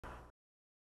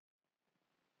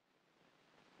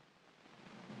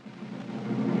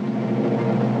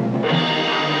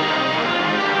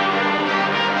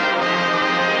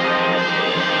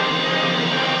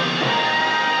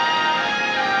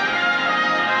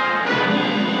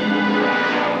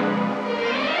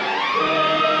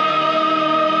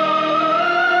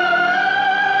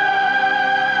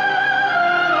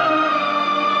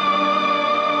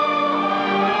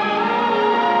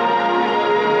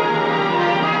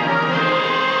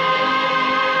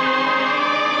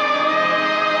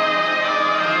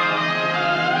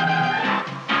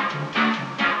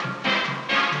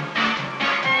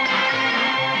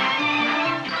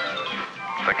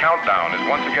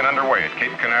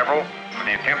Cape Canaveral for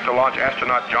the attempt to launch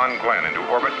astronaut John Glenn into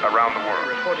orbit around the world.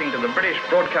 Reporting to the British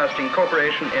Broadcasting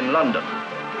Corporation in London.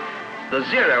 The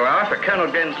 0 hour for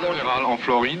Colonel Glenn's launch. En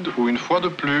Floride, où une fois de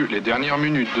plus, les dernières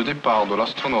minutes de départ de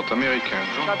l'astronaute américain.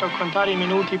 Stato a contare I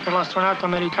minuti per l'astronauta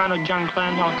americano John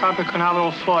Glenn al Cape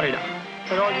Canaveral, Florida.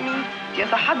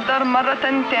 يتحضر مرة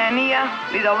ثانية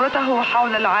لدورته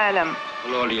حول العالم. 佛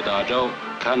罗里达州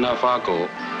坎纳法国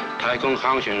太空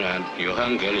航行员约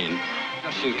翰格林。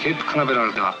州ケープカナベラ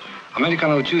ルではアメリカ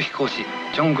の宇宙飛行士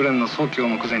ジョン・グレンの早期を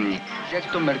目前に。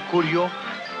Proyecto Mercurio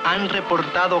han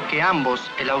reportado que ambos,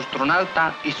 el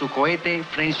astronauta y su cohete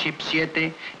Friendship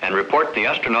 7, and report the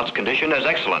astronaut's condition as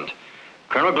excellent.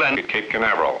 Colonel Glenn at Cape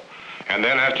Canaveral. And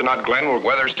then astronaut Glenn will...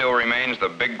 Weather still remains the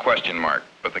big question mark,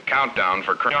 but the countdown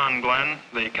for John Glenn,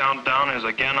 the countdown is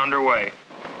again underway.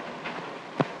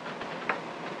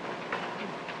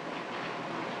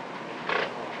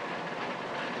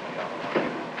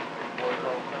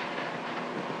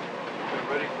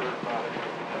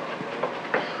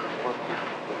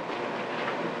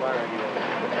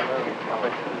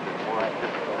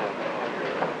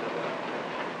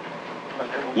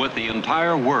 With the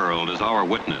entire world as our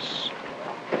witness,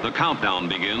 the countdown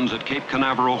begins at Cape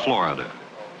Canaveral, Florida,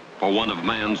 for one of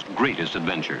man's greatest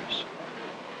adventures.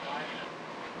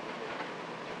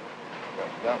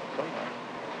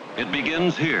 It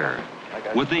begins here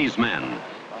with these men,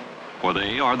 for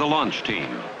they are the launch team.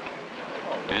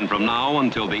 And from now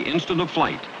until the instant of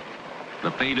flight,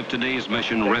 the fate of today's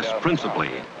mission rests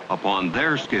principally upon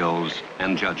their skills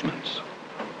and judgments.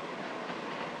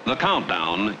 The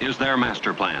countdown is their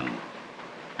master plan,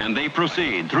 and they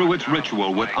proceed through its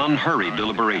ritual with unhurried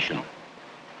deliberation.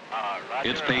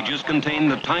 Its pages contain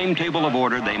the timetable of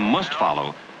order they must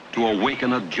follow to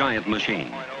awaken a giant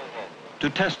machine, to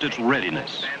test its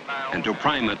readiness, and to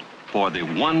prime it for the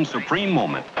one supreme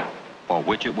moment for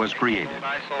which it was created.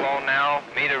 ISO on now,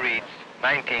 meter reads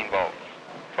 19 volts.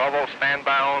 12 volt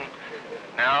standby on,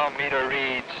 now meter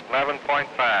reads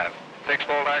 11.5. 6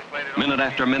 volt isolated. Minute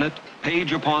after minute,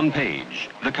 page upon page,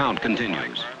 the count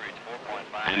continues.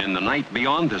 And in the night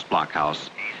beyond this blockhouse,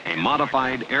 a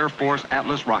modified Air Force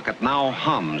Atlas rocket now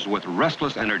hums with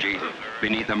restless energy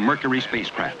beneath a Mercury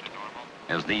spacecraft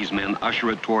as these men usher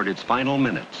it toward its final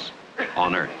minutes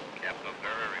on Earth.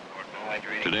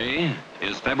 Today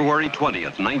is February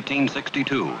 20th,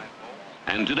 1962.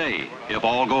 And today, if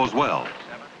all goes well,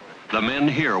 the men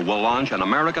here will launch an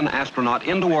American astronaut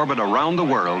into orbit around the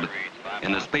world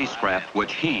in a spacecraft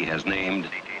which he has named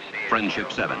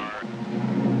Friendship 7.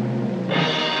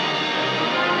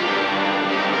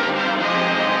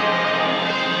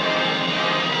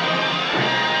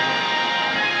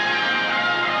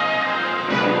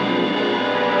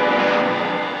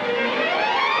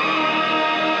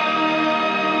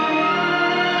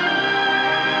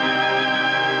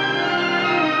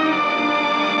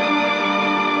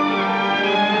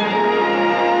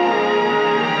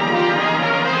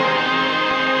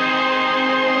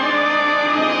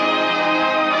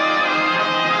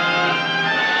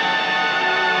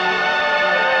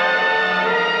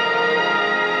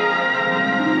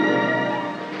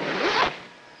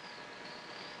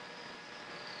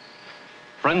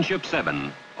 Friendship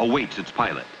 7 awaits its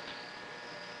pilot.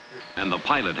 And the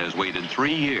pilot has waited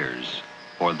 3 years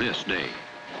for this day.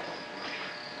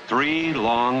 3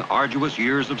 long, arduous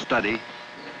years of study,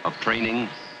 of training,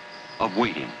 of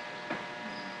waiting.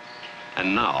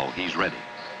 And now he's ready.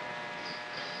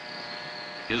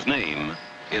 His name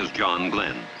is John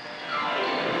Glenn.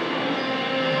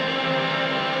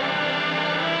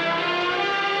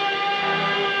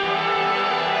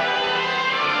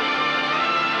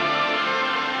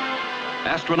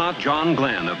 Astronaut John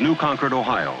Glenn of New Concord,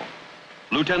 Ohio,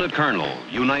 Lieutenant Colonel,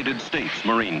 United States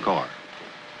Marine Corps.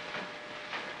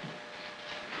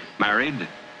 Married,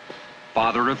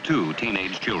 father of 2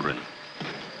 teenage children.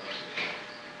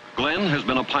 Glenn has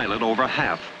been a pilot over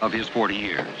half of his 40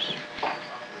 years,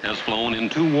 has flown in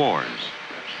 2 wars,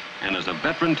 and is a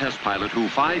veteran test pilot who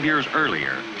 5 years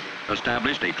earlier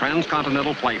established a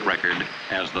transcontinental flight record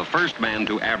as the first man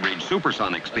to average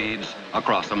supersonic speeds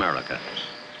across America.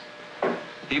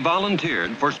 He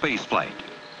volunteered for spaceflight,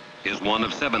 is one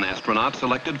of 7 astronauts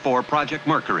selected for Project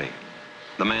Mercury,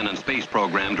 the man in space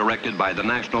program directed by the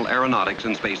National Aeronautics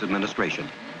and Space Administration.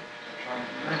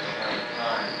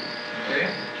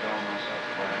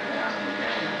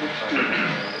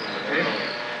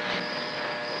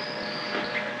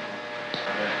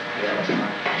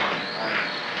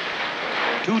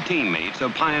 Two teammates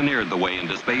have pioneered the way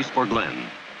into space for Glenn.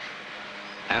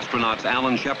 Astronauts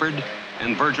Alan Shepard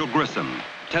and Virgil Grissom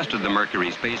tested the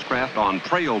Mercury spacecraft on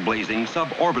trailblazing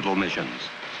suborbital missions,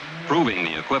 proving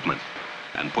the equipment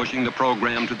and pushing the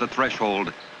program to the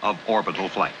threshold of orbital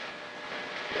flight.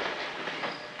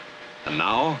 And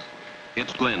now,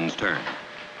 it's Glenn's turn.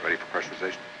 Ready for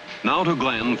pressurization? Now to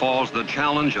Glenn falls the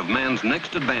challenge of man's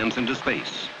next advance into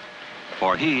space,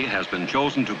 for he has been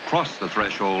chosen to cross the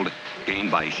threshold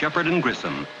gained by Shepard and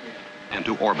Grissom and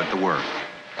to orbit the world.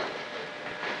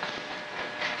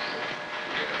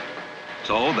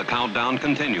 So the countdown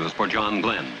continues for John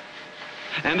Glenn.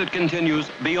 And it continues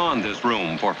beyond this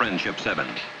room for Friendship 7.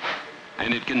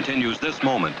 And it continues this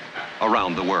moment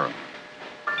around the world.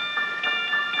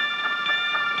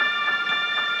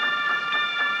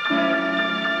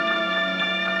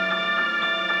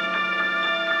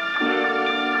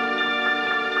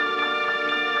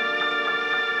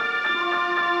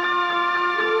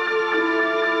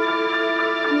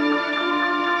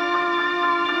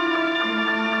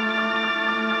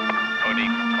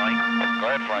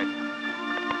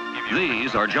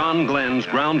 These are John Glenn's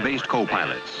ground-based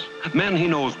co-pilots, men he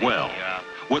knows well,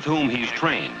 with whom he's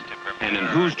trained, and in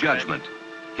whose judgment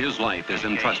his life is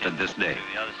entrusted this day.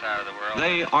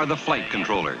 They are the flight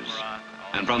controllers,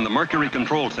 and from the Mercury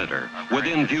Control Center,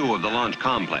 within view of the launch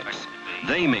complex,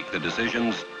 they make the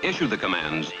decisions, issue the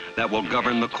commands that will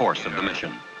govern the course of the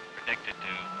mission.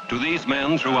 To these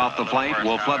men throughout the flight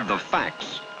will flood the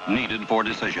facts needed for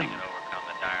decision.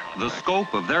 The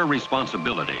scope of their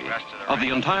responsibility of the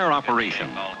entire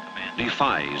operation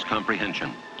defies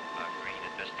comprehension.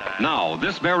 Now,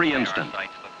 this very instant,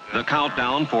 the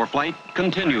countdown for flight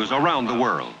continues around the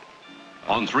world,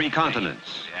 on 3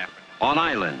 continents, on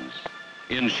islands,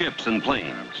 in ships and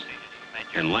planes,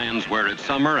 in lands where it's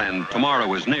summer and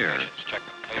tomorrow is near,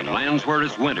 in lands where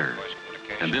it's winter,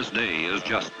 and this day is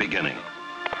just beginning.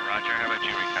 Roger, how about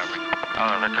you recovery?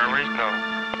 Recovery's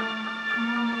go.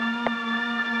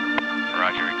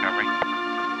 Roger, recovery.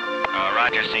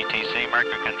 Roger, CTC,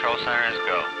 Mercury Control Center is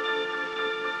go.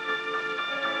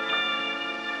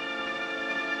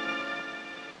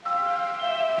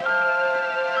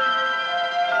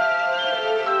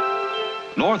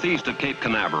 Northeast of Cape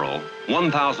Canaveral,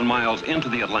 1,000 miles into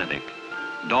the Atlantic,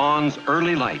 dawn's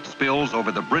early light spills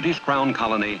over the British Crown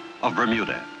colony of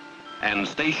Bermuda, and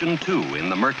Station 2 in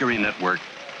the Mercury network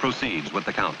proceeds with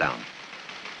the countdown.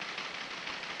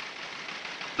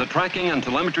 The tracking and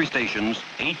telemetry stations,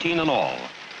 18 in all,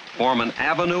 form an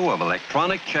avenue of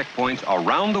electronic checkpoints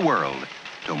around the world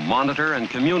to monitor and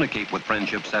communicate with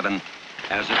Friendship 7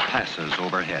 as it passes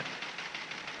overhead.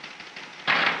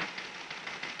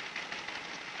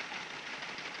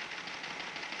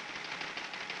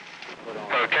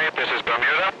 Okay, this is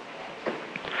Bermuda.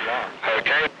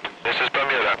 Okay, this is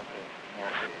Bermuda.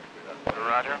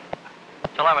 Roger.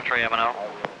 Telemetry, M&O.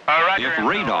 If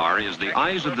radar is the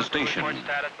eyes of the station,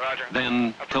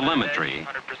 then telemetry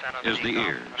is the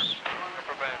ears.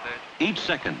 Each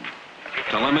second,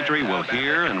 telemetry will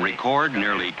hear and record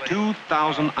nearly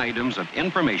 2,000 items of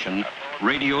information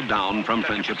radioed down from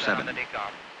Friendship 7.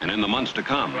 And in the months to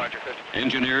come,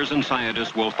 engineers and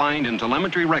scientists will find in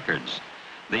telemetry records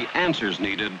the answers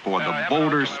needed for the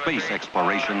bolder space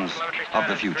explorations of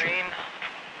the future.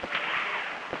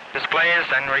 Displays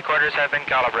and recorders have been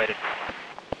calibrated.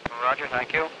 Roger,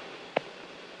 thank you.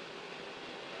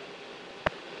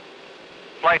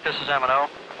 Flight, this is M&O.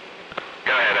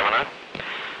 Go ahead, M&O.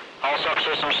 All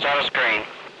subsystems status green.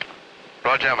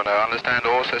 Roger, M&O. Understand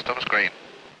all systems green.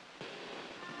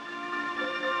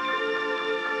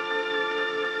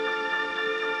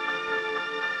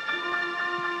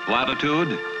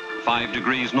 Latitude, 5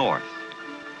 degrees north.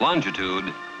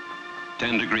 Longitude,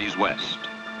 10 degrees west.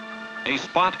 A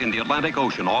spot in the Atlantic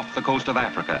Ocean off the coast of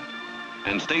Africa.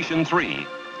 And Station 3,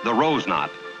 the Rose Knot,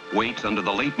 waits under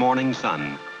the late morning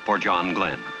sun for John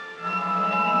Glenn.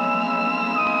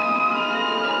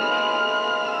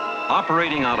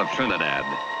 Operating out of Trinidad,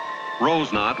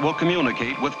 Rose Knot will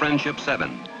communicate with Friendship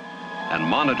 7 and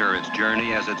monitor its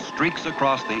journey as it streaks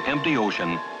across the empty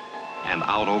ocean and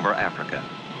out over Africa.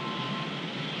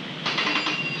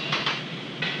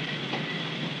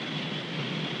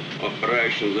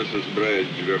 Operation, this is Bridge.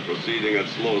 We're proceeding at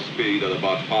slow speed at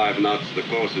about 5 knots. The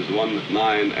course is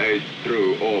 198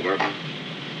 through, over.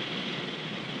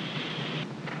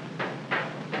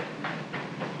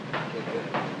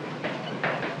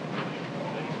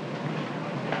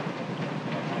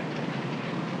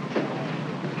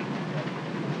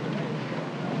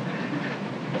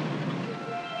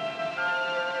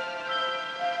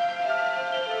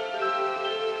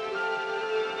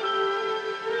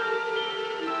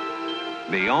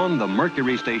 Beyond the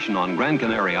Mercury station on Gran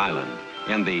Canaria Island,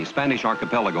 in the Spanish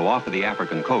archipelago off of the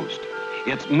African coast,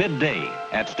 it's midday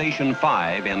at Station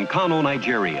 5 in Kano,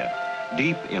 Nigeria,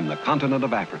 deep in the continent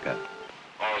of Africa.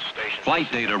 All stations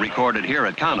Flight data recorded here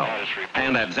at Kano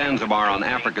and at Zanzibar on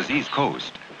Africa's east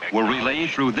coast will relay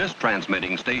through this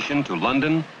transmitting station to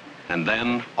London and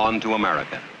then on to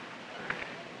America.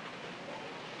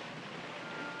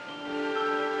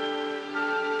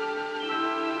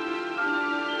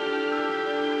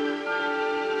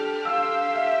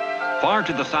 Far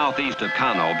to the southeast of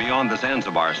Kano, beyond the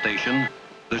Zanzibar station,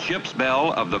 the ship's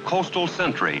bell of the coastal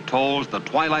sentry tolls the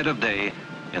twilight of day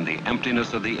in the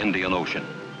emptiness of the Indian Ocean.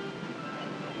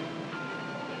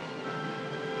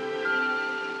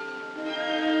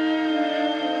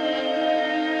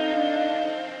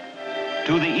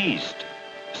 To the east,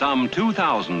 some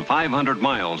 2,500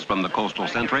 miles from the coastal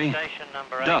sentry,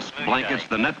 dusk blankets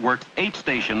the network's 8th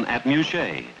station at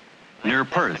Mouchet, near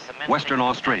Perth, Western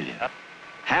Australia,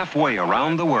 halfway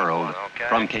around the world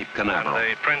from Cape Canaveral.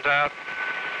 And the printout,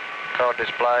 code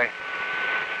display.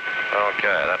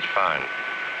 Okay, that's fine.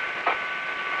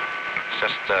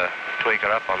 Let's just tweak it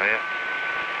up on here.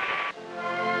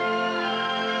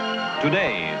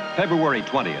 Today, February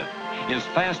 20th, is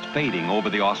fast fading over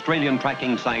the Australian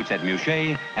tracking sites at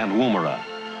Mouchet and Woomera.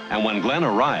 And when Glenn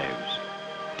arrives,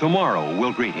 tomorrow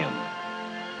will greet him.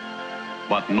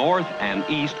 But north and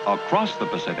east across the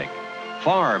Pacific,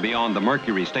 far beyond the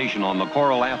Mercury station on the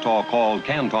coral atoll called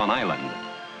Canton Island,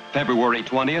 February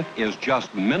 20th is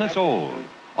just minutes old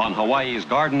on Hawaii's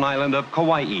garden island of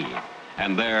Kauai.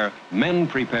 And there, men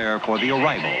prepare for the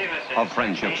arrival of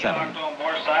Friendship 7. On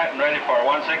board site and ready for a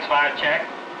 165 check.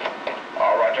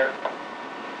 All roger.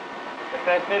 The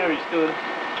transmitter is good.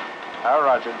 All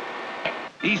roger.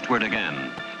 Eastward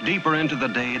again, deeper into the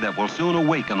day that will soon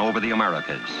awaken over the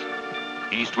Americas.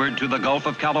 Eastward to the Gulf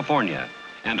of California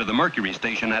and to the Mercury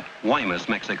station at Guaymas,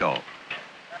 Mexico.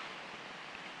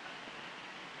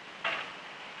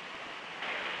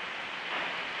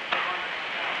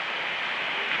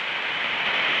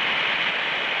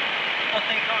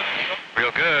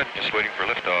 Real good. Just waiting for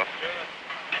liftoff.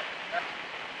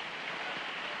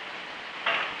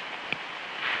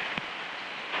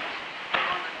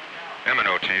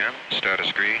 MNOTM,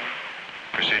 status green.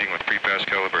 Proceeding with pre-pass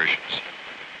calibrations.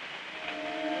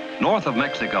 North of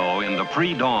Mexico, in the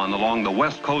pre-dawn along the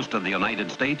west coast of the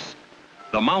United States,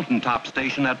 the mountaintop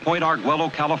station at Point Arguello,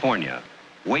 California,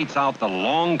 waits out the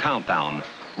long countdown,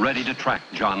 ready to track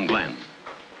John Glenn.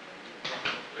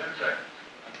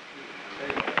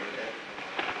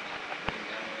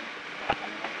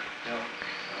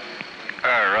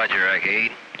 Roger, Ike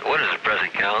 8. What is the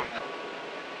present count?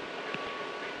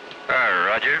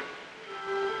 Roger.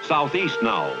 Southeast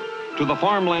now, to the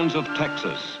farmlands of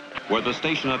Texas, where the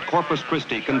station at Corpus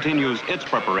Christi continues its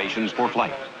preparations for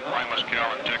flight. Guaymas,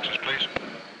 Cal, in Texas, please.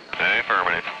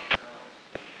 Affirmative.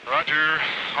 Roger.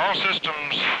 All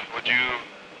systems, would you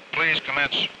please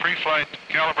commence pre-flight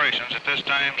calibrations at this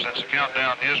time, since the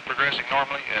countdown is progressing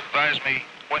normally. Advise me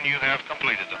when you have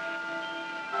completed them.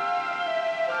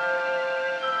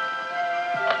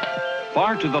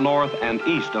 Far to the north and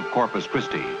east of Corpus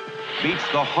Christi beats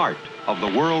the heart of the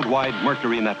worldwide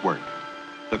Mercury network,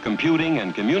 the computing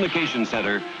and communication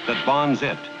center that bonds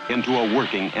it into a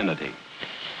working entity.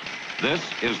 This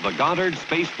is the Goddard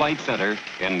Space Flight Center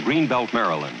in Greenbelt,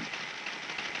 Maryland.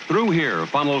 Through here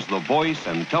funnels the voice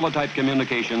and teletype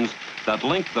communications that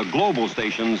link the global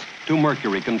stations to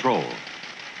Mercury control.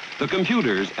 The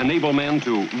computers enable men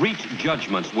to reach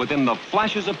judgments within the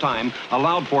flashes of time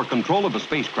allowed for control of a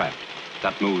spacecraft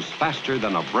that moves faster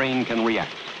than a brain can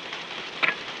react.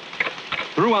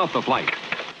 Throughout the flight,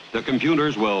 the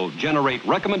computers will generate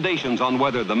recommendations on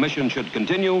whether the mission should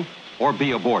continue or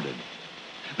be aborted.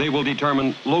 They will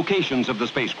determine locations of the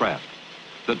spacecraft,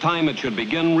 the time it should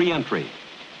begin re-entry,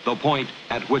 the point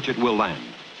at which it will land.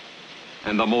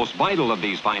 And the most vital of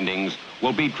these findings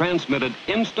will be transmitted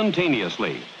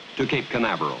instantaneously to Cape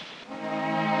Canaveral.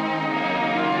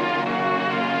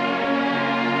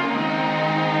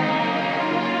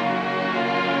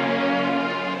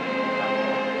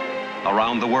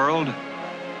 Around the world,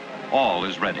 all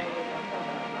is ready.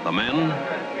 The men,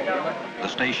 the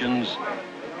stations,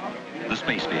 the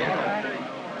space vehicle.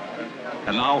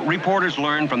 And now reporters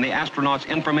learn from the astronaut's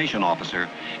information officer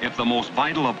if the most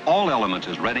vital of all elements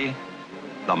is ready,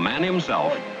 the man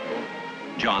himself,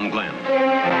 John Glenn.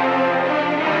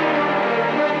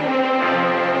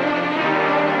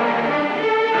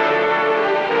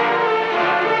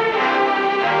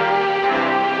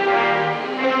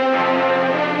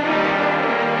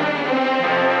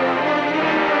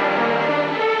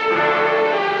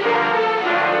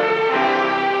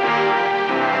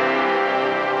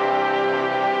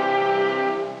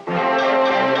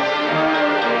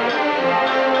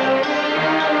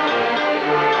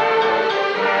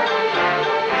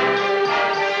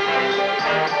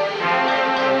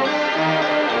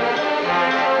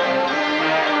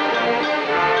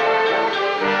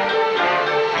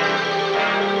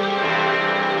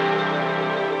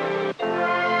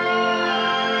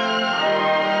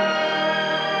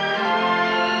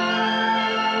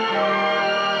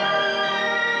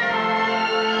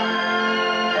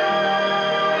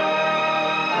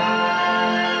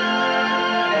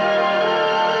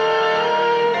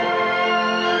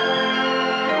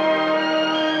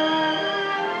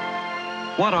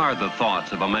 What are the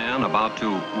thoughts of a man about to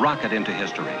rocket into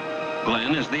history?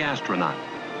 Glenn is the astronaut,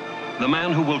 the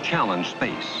man who will challenge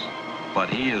space. But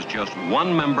he is just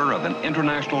one member of an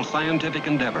international scientific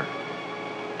endeavor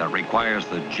that requires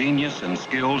the genius and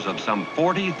skills of some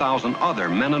 40,000 other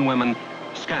men and women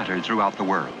scattered throughout the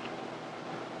world.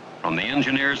 From the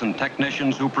engineers and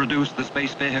technicians who produce the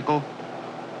space vehicle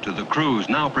to the crews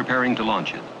now preparing to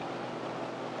launch it.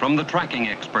 From the tracking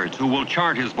experts who will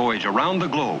chart his voyage around the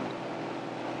globe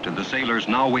to the sailors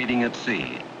now waiting at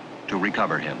sea to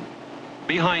recover him.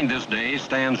 Behind this day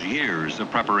stands years of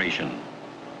preparation,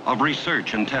 of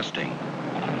research and testing,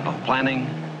 of planning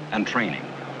and training.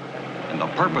 And the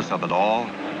purpose of it all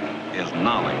is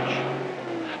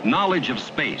knowledge. Knowledge of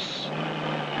space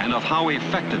and of how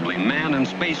effectively man and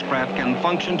spacecraft can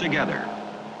function together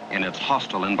in its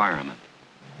hostile environment.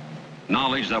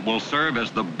 Knowledge that will serve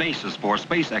as the basis for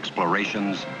space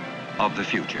explorations of the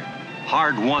future.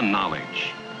 Hard-won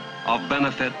knowledge of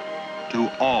benefit to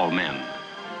all men,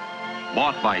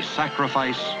 bought by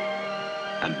sacrifice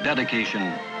and dedication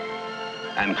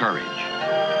and courage.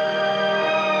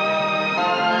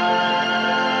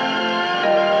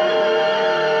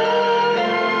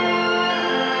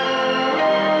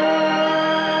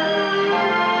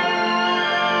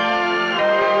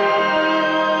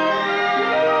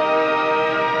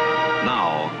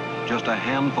 Now, just a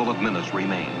handful of minutes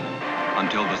remain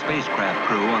until the spacecraft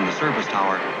crew on the service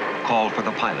tower call for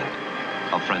the pilot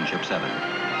of Friendship 7.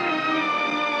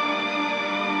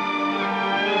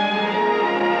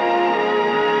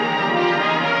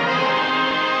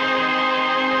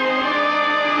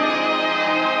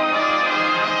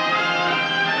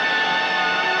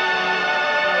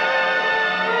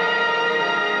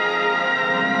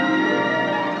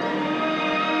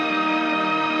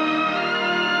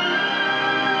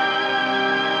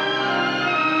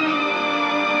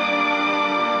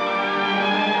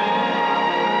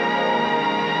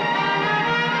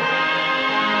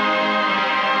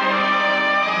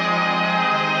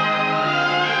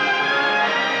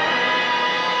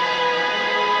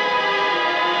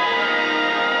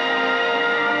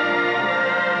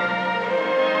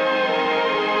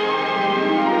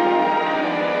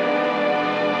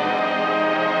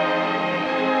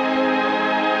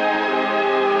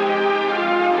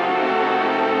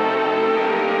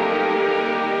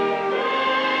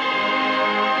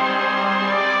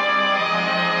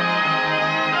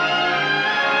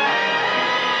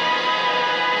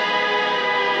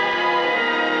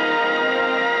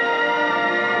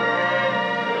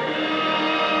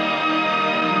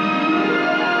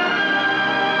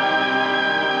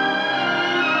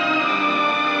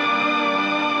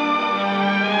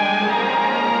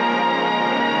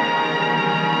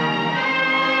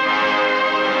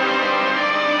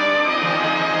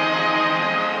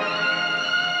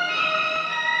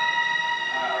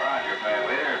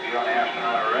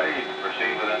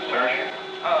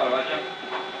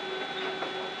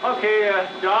 Okay,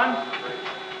 John?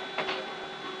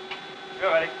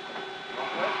 You're ready.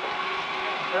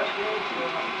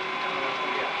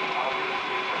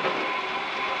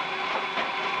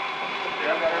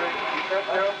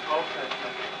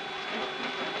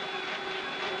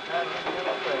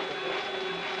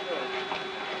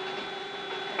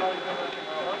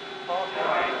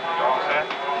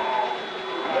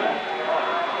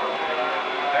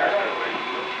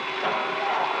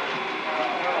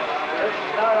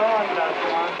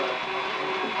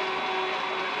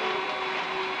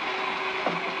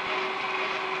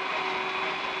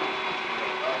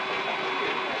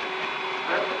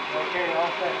 Okay, all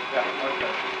set. Yeah,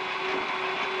 okay.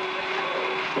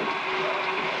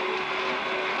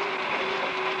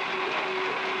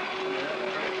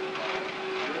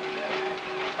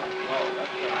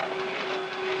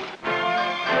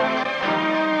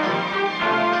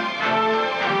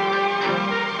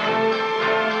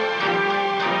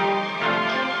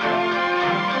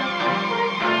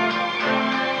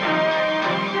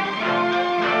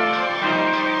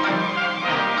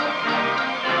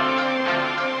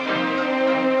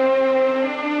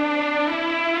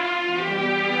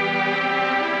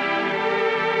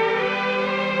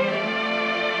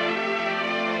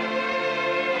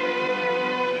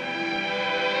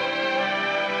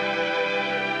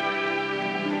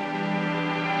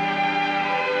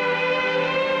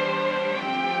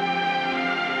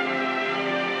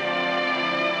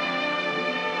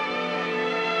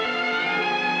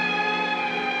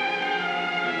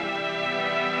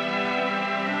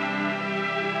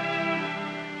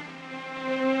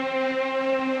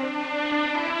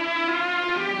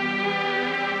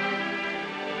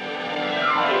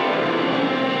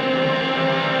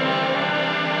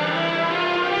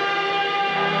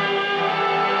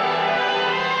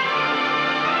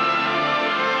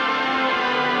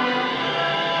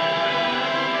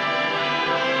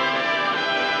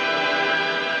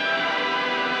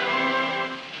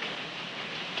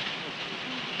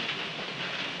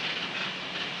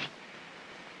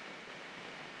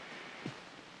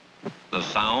 the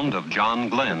sound of John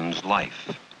Glenn's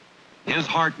life. His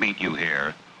heartbeat, you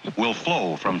hear, will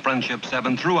flow from Friendship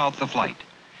 7 throughout the flight,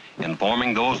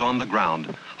 informing those on the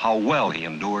ground how well he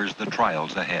endures the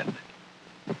trials ahead.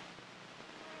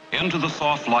 Into the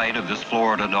soft light of this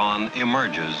Florida dawn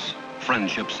emerges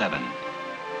Friendship 7,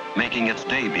 making its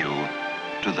debut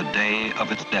to the day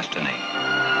of its destiny.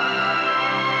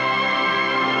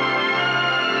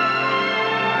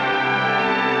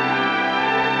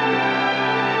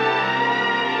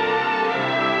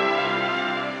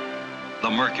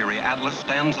 The Mercury Atlas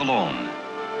stands alone,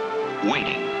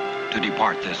 waiting to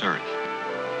depart this Earth.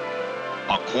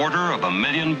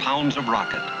 250,000 pounds of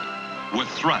rocket with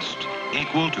thrust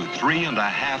equal to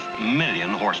 3.5 million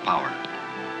horsepower.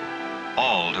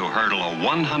 All to hurdle a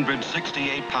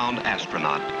 168-pound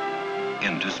astronaut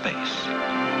into space.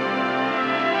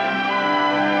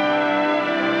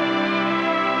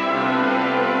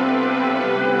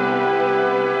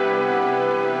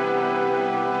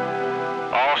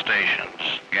 All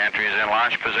stations, gantry is in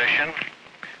launch position.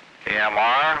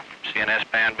 EMR, CNS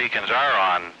band beacons are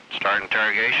on. Start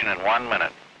interrogation in 1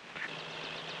 minute.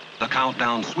 The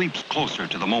countdown sweeps closer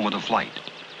to the moment of flight,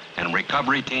 and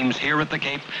recovery teams here at the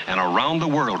Cape and around the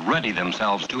world ready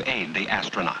themselves to aid the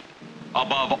astronaut.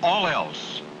 Above all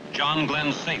else, John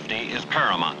Glenn's safety is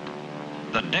paramount,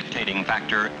 the dictating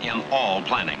factor in all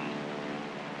planning.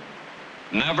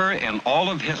 Never in all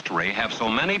of history have so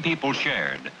many people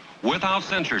shared, without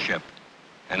censorship,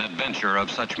 an adventure of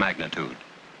such magnitude.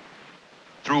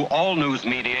 Through all news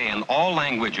media in all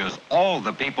languages, all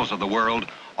the peoples of the world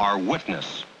are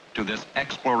witness to this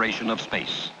exploration of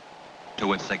space,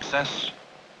 to its success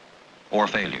or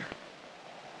failure.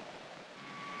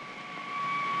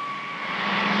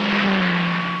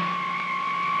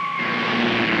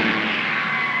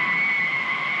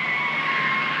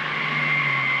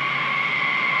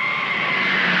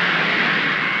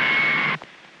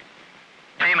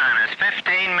 T-minus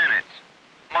 15 minutes.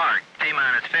 Mark,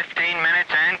 T-minus 15 minutes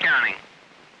and counting.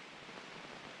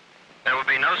 There will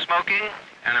be no smoking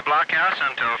and a blockhouse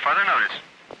until further notice.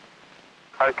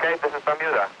 Okay, this is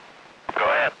Bermuda. Go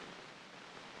ahead.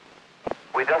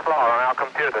 We just logged on our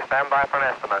computer. Stand by for an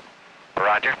estimate.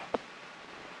 Roger.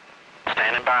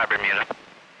 Standing by, Bermuda.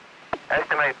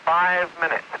 Estimate 5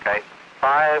 minutes, okay?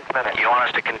 5 minutes. You want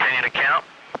us to continue to count?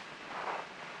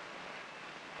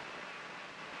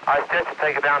 I suggest you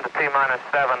take it down to T-minus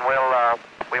 7.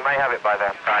 We may have it by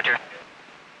then. Roger.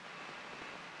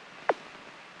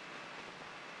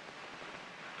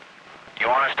 You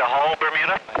want us to hold,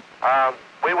 Bermuda?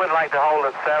 We would like to hold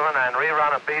at 7 and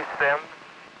rerun a B-sim.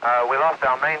 We lost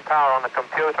our main power on the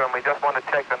computer, and we just want to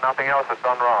check that nothing else has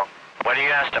gone wrong. What do you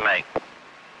estimate?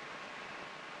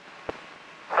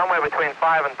 Somewhere between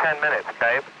 5 and 10 minutes,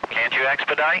 Cape. Can't you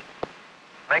expedite?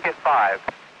 Make it 5.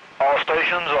 All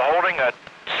stations are holding at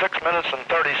 6 minutes and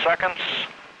 30 seconds.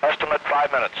 Estimate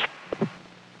 5 minutes.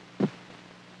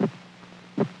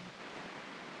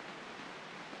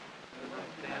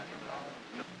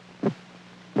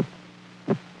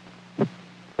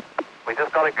 We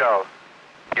just got to go.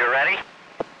 You ready?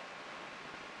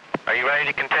 Are you ready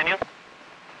to continue?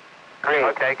 Green.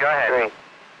 Okay, go ahead. Green.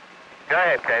 Go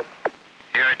ahead, Cape.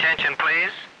 Your attention,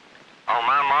 please. On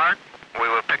my mark, we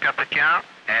will pick up the count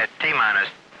at T-minus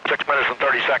 6 minutes and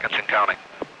 30 seconds and counting.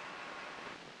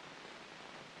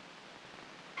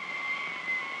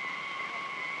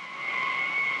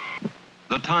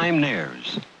 The time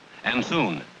nears, and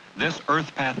soon, this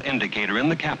Earth path indicator in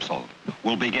the capsule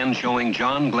will begin showing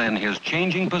John Glenn his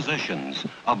changing positions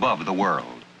above the world.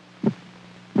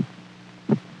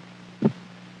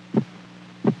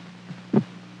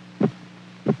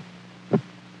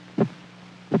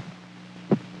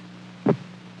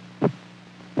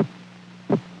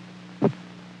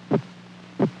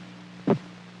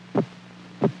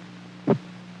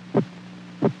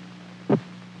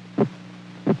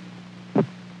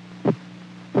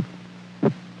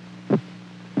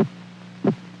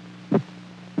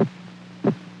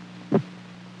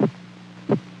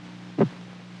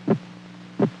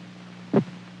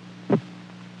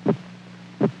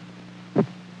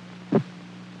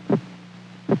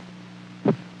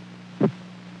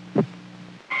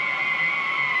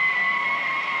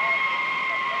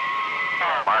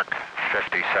 Mark,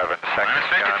 57 seconds.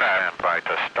 Stand by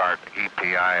to start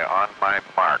EPI on my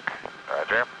mark.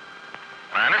 Roger.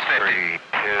 Minus 50. 3,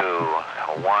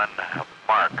 2, 1,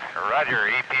 mark. Roger,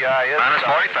 EPI is Minus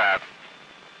started. 45.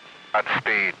 At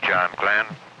speed, John Glenn.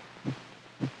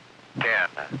 10,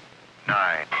 9,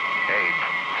 8,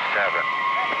 7,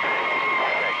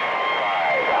 6,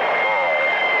 5,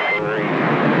 4, 3,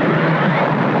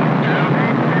 2,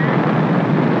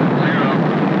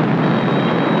 0.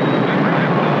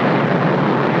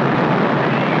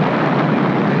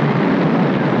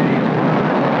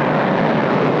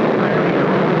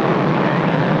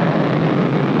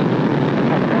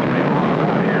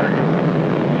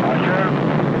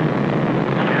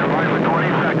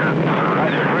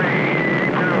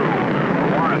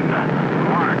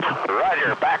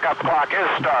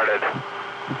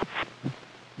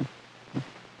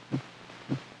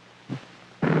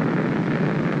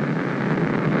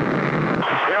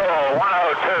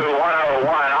 101,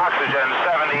 oxygen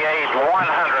 78,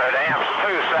 100, amps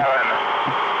 27.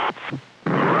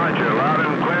 Roger, loud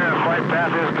and clear, flight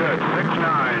path is good,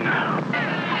 69.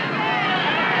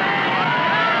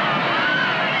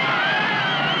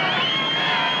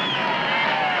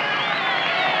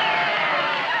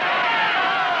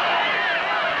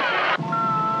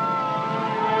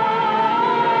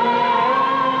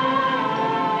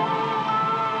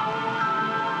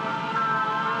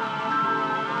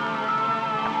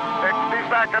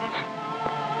 Seconds.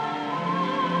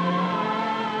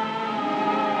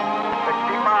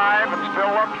 65 and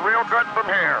still looks real good from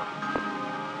here.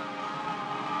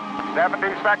 70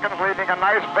 seconds, leaving a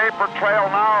nice vapor trail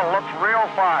now. Looks real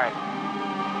fine.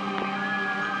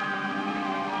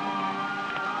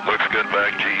 Looks good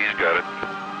back, G, he's got it.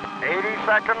 80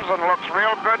 seconds and looks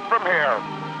real good from here.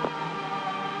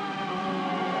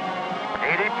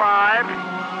 85.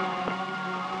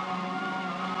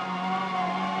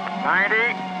 90.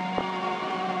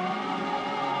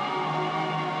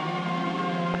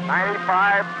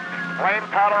 95. Flame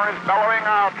powder is bellowing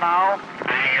out now.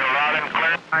 Being loud and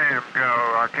clear. Go.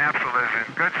 Our capsule is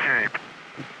in good shape.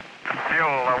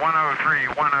 Fuel 103,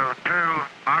 102.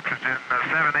 Oxygen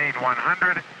 78,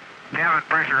 100. Cabin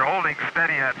pressure holding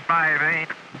steady at 58.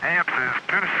 Amps is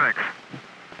 26.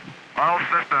 All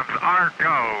systems are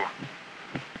go.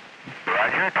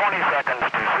 Roger, 20 seconds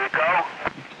to SECO.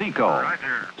 SECO,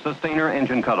 Roger. sustainer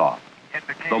engine cutoff.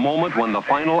 The moment when the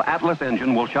final Atlas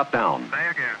engine will shut down. Say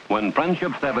again. When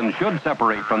Friendship 7 should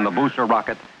separate from the booster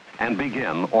rocket and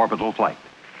begin orbital flight.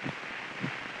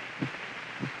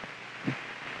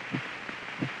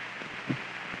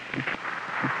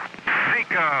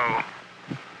 SECO.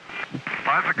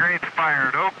 Lots grades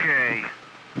fired. Okay.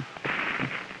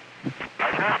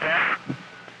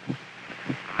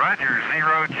 Roger,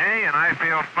 0J, and I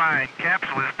feel fine.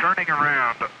 Capsule is turning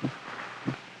around.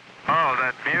 Oh,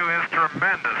 that view is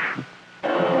tremendous.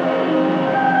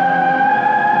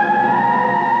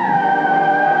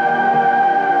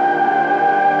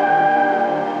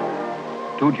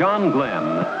 To John Glenn,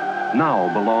 now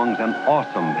belongs an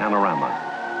awesome panorama.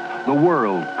 The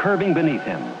world curving beneath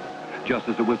him, just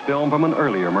as it was filmed from an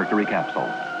earlier Mercury capsule.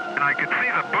 And I could see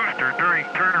the booster during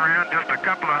turnaround just a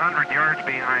couple of 100 yards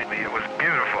behind me. It was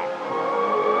beautiful.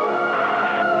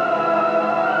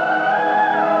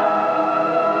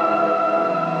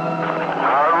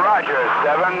 Roger,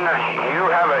 7. You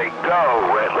have a go.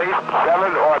 At least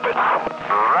 7 orbits.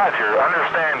 Roger.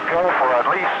 Understand go for at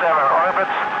least 7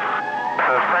 orbits.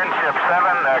 The Friendship 7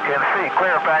 can see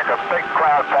clear back a big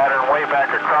cloud pattern way back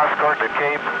across toward the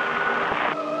Cape.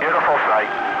 Beautiful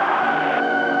sight.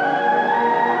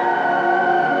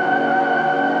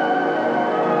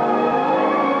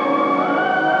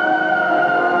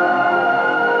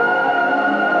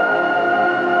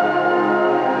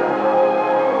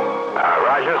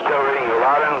 Roger, still reading you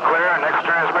loud and clear. Next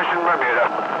transmission, Bermuda.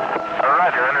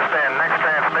 Roger. Understand. Next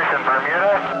transmission,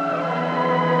 Bermuda.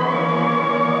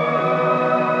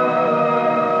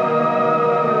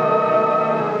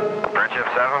 Friendship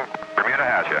 7, Bermuda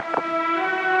has you.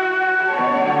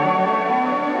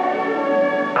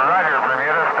 Roger,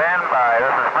 Bermuda, stand by.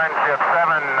 This is Friendship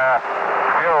 7,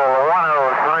 fuel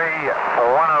 103,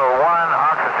 101,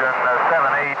 oxygen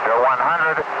 78,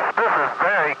 100. This is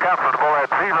very comfortable at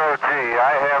 0G.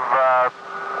 I have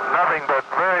nothing but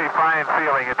very fine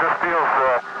feeling. It just feels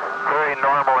very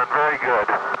normal and very good.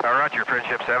 Roger,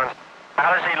 Friendship 7.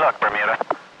 How does he look, Bermuda?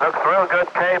 Looks real good,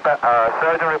 Cape.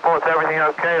 Surgeon reports everything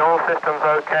okay, all systems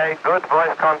okay. Good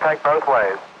voice contact both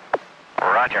ways.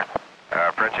 Roger.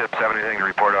 Friendship 7, anything to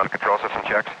report on control system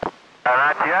checks?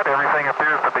 Not yet. Everything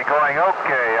appears to be going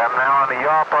okay. I'm now on the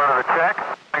yaw part of the check.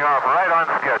 Going off right on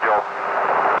schedule.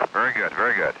 Very good,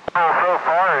 very good. So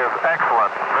far is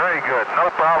excellent. Very good. No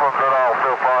problems at all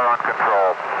so far on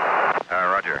control.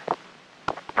 Roger.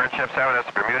 Friendship 7, that's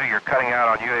Bermuda. You're cutting out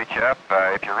on UHF.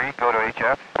 If you read, go to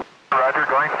HF. Roger,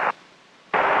 going.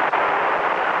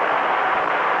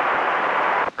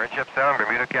 Friendship 7,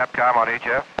 Bermuda Capcom on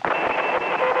HF.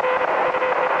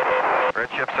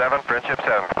 Friendship 7, Friendship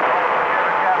 7.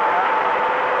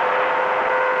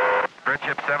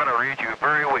 Friendship 7, I read you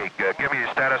very weak. Give me your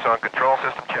status on control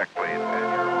system check, please.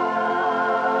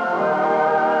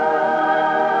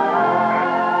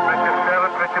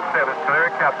 Friendship 7, clear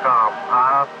Capcom.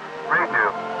 Read you.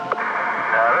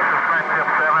 This is Friendship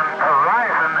 7.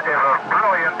 Horizon is a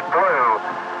brilliant blue.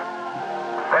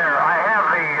 There, I have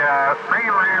the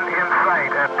mainland in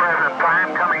sight at present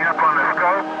time coming up on the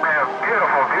scope. We have a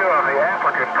beautiful view of the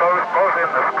African coast, both in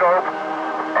the scope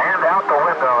and out the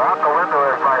window. Out the window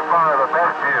is by far the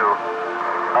best view.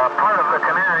 Part of the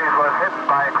Canaries was hidden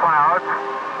by clouds.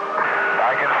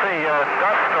 I can see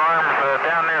dust storms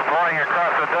down there blowing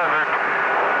across the desert.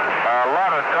 A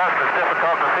lot of dust. It's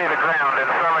difficult to see the ground in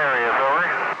some areas, over.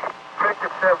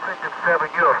 Friendship 7,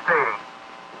 you are fading.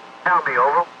 Tell me,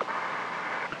 over.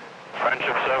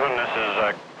 Friendship 7, this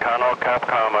is Kano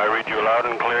Capcom. I read you loud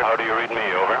and clear. How do you read me,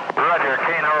 over? Roger,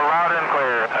 Kano, loud and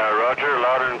clear. Roger,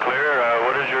 loud and clear.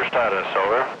 What is your status,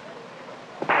 over?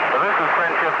 Well, this is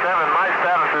Friendship 7. My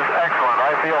status is excellent.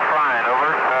 I feel fine,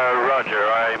 over. Roger,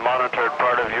 I monitored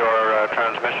part of your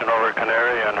transmission over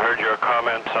Canary and heard your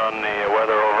comments on the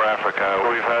weather over Africa.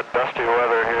 We've had dusty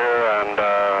weather here, and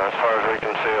as far as we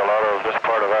can see, a lot of this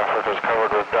part of Africa is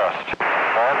covered with dust.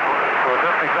 So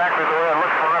just exactly the way it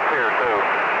looks from up here, too.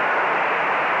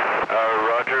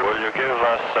 Roger, will you give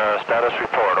us status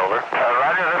report, over?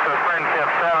 Roger, this is Friendship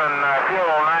 7,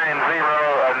 fuel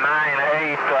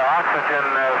 9098, oxygen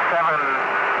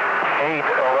 78,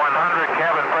 100,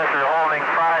 cabin pressure holding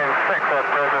 5.6 at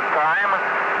present time,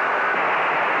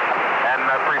 and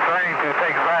preparing to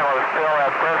take Xylo still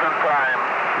at present time.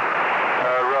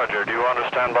 Roger, do you want to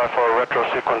stand by for retro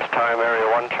sequence time, area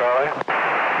 1, Charlie?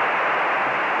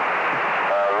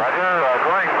 Roger,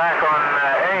 going back on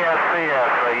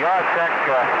ASCS, yaw check,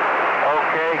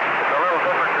 okay. It's a little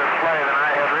different display than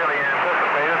I had really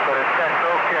anticipated, but it checks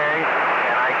okay,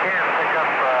 and I can pick up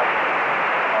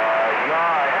yaw.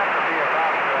 I have to be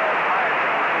about 5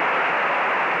 degrees.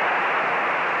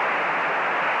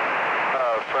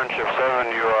 Friendship 7,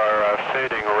 you are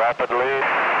fading rapidly.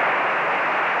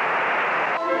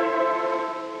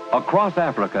 Across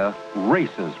Africa,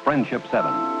 races Friendship 7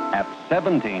 at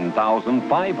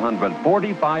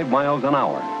 17,545 miles an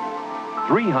hour,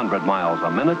 300 miles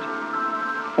a minute,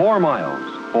 4 miles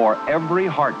for every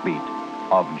heartbeat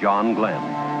of John Glenn.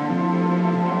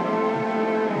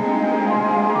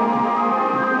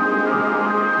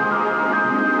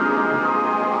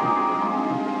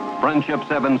 Friendship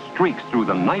 7 streaks through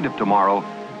the night of tomorrow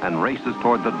and races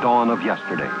toward the dawn of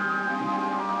yesterday.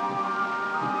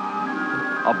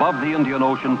 Above the Indian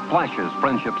Ocean flashes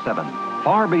Friendship 7,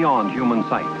 far beyond human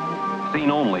sight, seen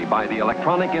only by the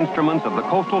electronic instruments of the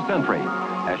coastal sentry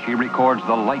as she records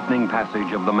the lightning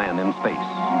passage of the man in space.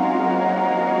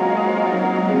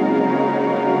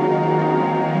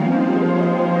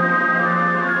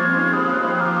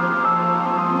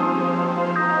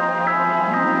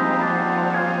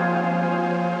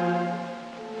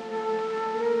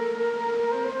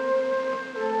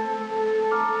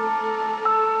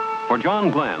 For John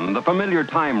Glenn, the familiar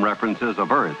time references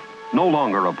of Earth no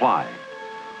longer apply,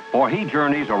 for he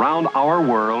journeys around our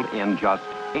world in just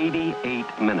 88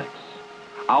 minutes,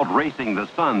 outracing the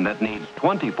sun that needs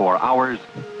 24 hours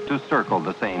to circle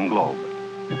the same globe.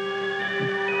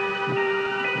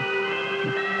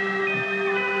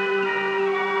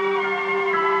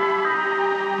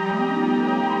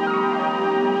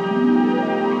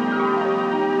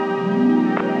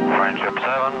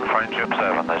 Friendship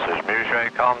 7, this is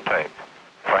Musée Comtape.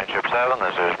 Friendship 7,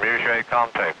 this is Musée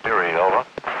Comtape. Do you read, over?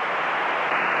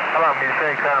 Hello,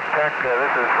 Musée Comtape.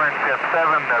 This is Friendship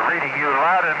 7, reading you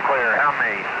loud and clear. How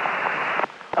me?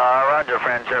 Roger,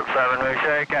 Friendship 7,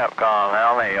 Musée Capcom.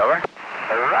 How me, over?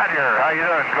 Roger, how you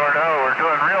doing, Gordo? We're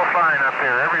doing real fine up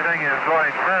here. Everything is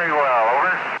going very well,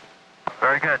 over.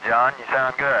 Very good, John. You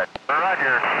sound good.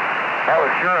 Roger. That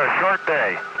was sure a short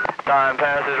day. Time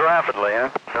passes rapidly, huh?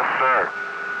 Yes, sir.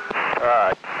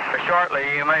 Right. Shortly,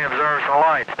 you may observe some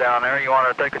lights down there. You want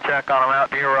to take a check on them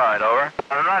out to your right, over?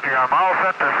 Roger, I'm all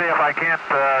set to see if I can't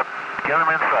get them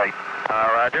in sight.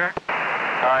 Roger.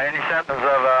 Any symptoms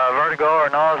of vertigo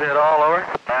or nausea at all, over?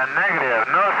 Negative.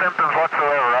 No symptoms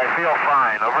whatsoever. I feel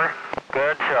fine, over.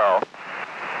 Good show.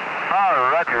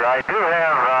 Roger, I do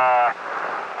have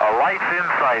a lights in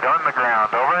sight on the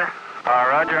ground, over.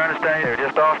 Roger, understand. You're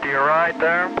just off to your right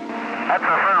there? That's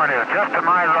affirmative. Just to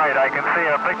my right, I can see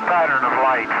a big pattern of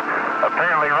lights,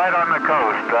 apparently right on the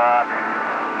coast.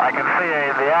 I can see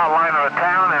the outline of a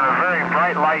town and a very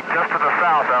bright light just to the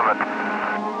south of it.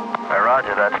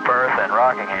 Roger, that's Perth and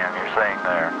Rockingham you're seeing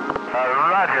there.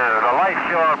 Roger, the lights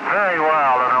show up very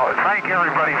well, and thank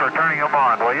everybody for turning them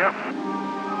on, will you?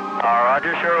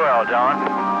 Roger, sure will, John.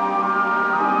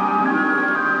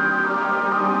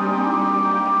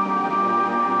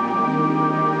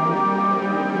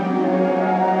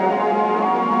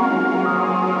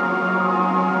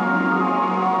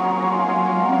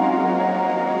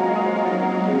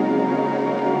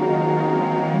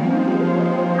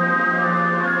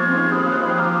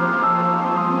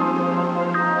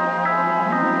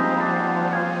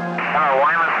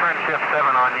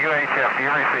 UHF, do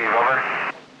you receive, over?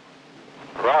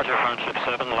 Roger, Friendship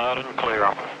 7, loud and clear,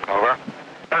 over.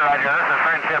 Roger, this is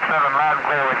Friendship 7, loud and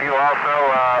clear with you also.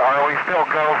 Are we still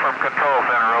go from control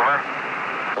center, over?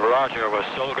 Roger, we're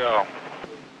still go.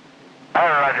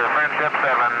 Roger, Friendship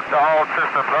 7, all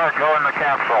systems are go in the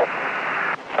capsule.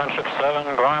 Friendship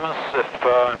 7, Grimus, if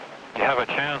you have a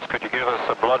chance, could you give us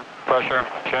a blood pressure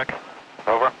check?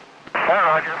 Over.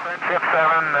 Roger, Friendship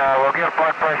 7, we'll give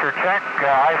blood pressure check.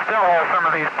 I still have some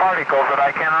of these particles that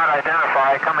I cannot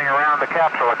identify coming around the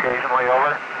capsule occasionally,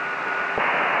 over.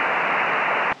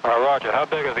 Roger, how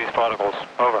big are these particles?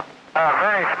 Over.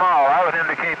 Very small. I would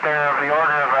indicate they're of the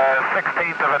order of a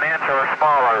 1/16 of an inch or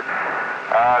smaller.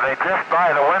 They drift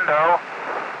by the window,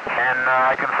 and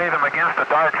I can see them against a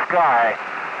dark sky.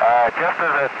 Just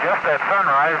at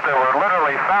sunrise, there were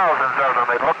literally thousands of them.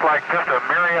 They looked like just a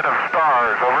myriad of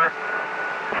stars, over.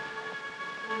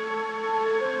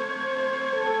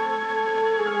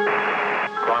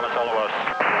 Grimus, LOS.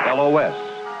 LOS,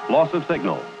 loss of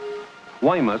signal.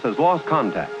 Weymouth has lost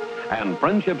contact, and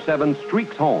Friendship 7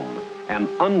 streaks home, an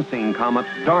unseen comet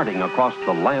darting across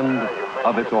the land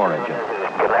of its origin.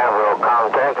 Canaveral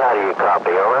contact, how do you copy,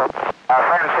 over?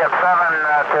 Friendship 7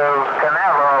 to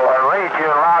Canaveral, read you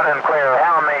loud and clear.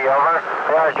 Helm me, over.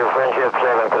 Roger, Friendship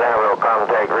 7, Canaveral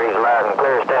contact, reads loud and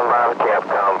clear. Stand by with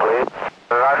Capcom, please.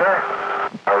 Roger.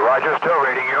 Roger, still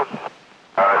reading you.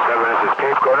 7, this is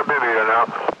Cape, go to Bermuda now.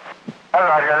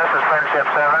 Roger, this is Friendship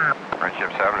 7.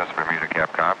 Friendship 7, this is Bermuda,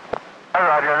 Capcom.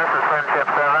 Roger, this is Friendship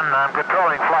 7. I'm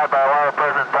controlling fly-by-wire at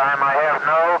present time. I have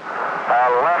no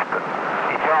left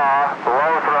jaw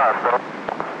low thrust.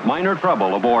 Minor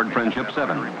trouble aboard Friendship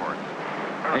 7.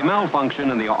 A malfunction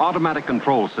in the automatic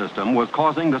control system was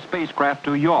causing the spacecraft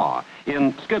to yaw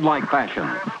in skid-like fashion,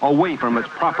 away from its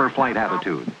proper flight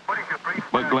attitude.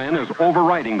 But Glenn is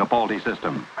overriding the faulty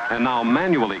system and now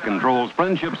manually controls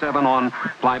Friendship 7 on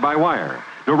fly-by-wire,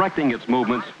 directing its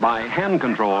movements by hand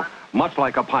control, much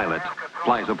like a pilot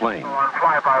flies a plane. On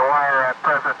fly-by-wire at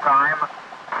present time.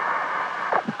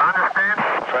 Understand?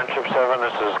 Friendship 7,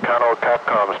 this is Kano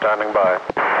Capcom standing by.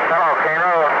 Hello,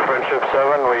 Kano. Friendship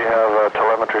 7, we have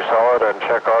telemetry solid and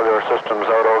check all your systems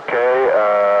out okay.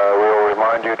 We'll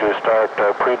remind you to start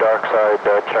pre-dark side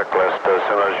checklist as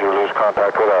soon as you lose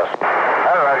contact with us.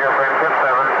 Roger, Friendship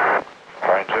 7.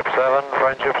 Friendship 7,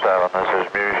 Friendship 7, this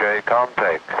is Muget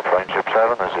contact. Friendship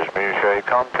 7, this is Muget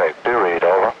contact. Do read,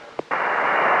 over.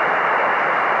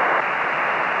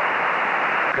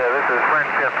 This is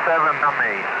Friendship 7 to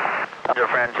me. Roger,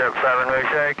 Friendship 7,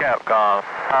 Muget Capcom.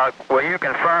 Will you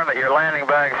confirm that your landing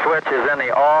bag switch is in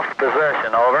the off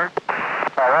position, over?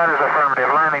 That is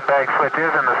affirmative. Landing bag switch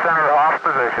is in the center off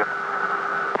position.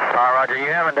 Roger,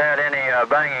 you haven't had any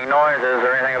banging noises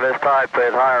or anything of this type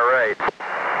at higher rates?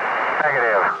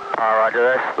 Negative.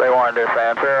 Roger, they wanted this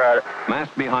answer.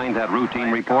 Masked behind that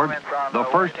routine report, the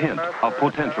first hint of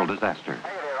potential disaster.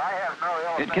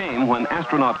 It came when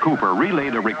astronaut Cooper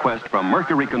relayed a request from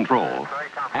Mercury Control,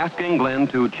 asking Glenn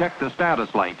to check the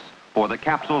status lights for the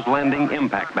capsule's landing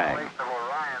impact bag.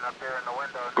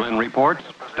 Glenn reports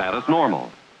status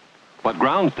normal, but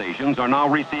ground stations are now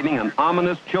receiving an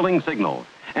ominous chilling signal,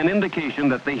 an indication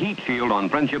that the heat shield on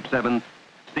Friendship 7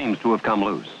 seems to have come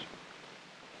loose.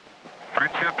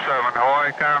 Friendship 7,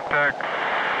 Hawaii contact.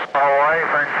 Hawaii,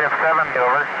 Friendship 7,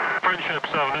 over. Friendship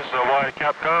 7, this is Hawaii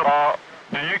Capcom.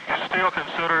 Do you still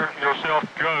consider yourself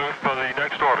go for the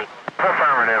next orbit?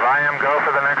 Affirmative. I am go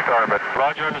for the next orbit.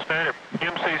 Roger, understand it.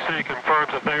 MCC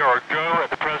confirms that they are go at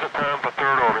the present time for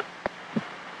third orbit.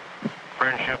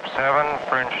 Friendship 7,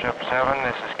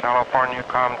 this is California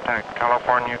contact.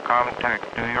 California contact,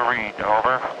 do you read?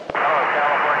 Over. Hello,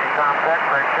 California contact,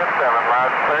 Friendship 7, loud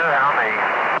and clear, how me?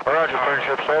 Roger,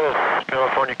 Friendship 7, this is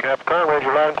California Capcom. Read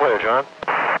your loud and clear, John.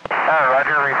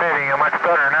 Roger, receiving you much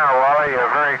better now, Wally.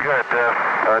 Very good.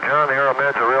 John, the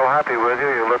Aeromeds are real happy with you.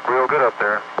 You look real good up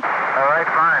there. All right,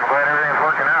 fine. Glad everything's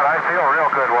working out. I feel real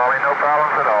good, Wally. No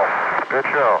problems at all. Good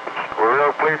show. We're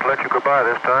real pleased to let you goodbye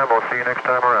this time. We'll see you next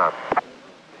time around.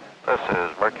 This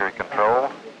is Mercury Control.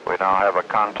 We now have a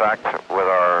contact with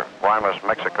our Guaymas,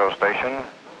 Mexico station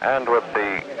and with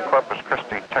the Corpus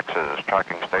Christi, Texas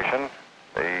tracking station.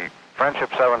 The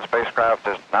Friendship 7 spacecraft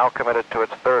is now committed to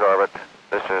its third orbit.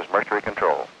 This is Mercury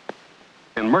Control.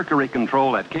 In Mercury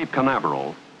Control at Cape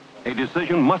Canaveral, a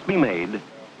decision must be made,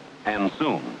 and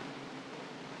soon.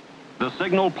 The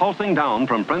signal pulsing down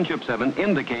from Friendship 7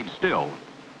 indicates still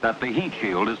that the heat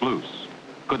shield is loose.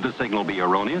 Could the signal be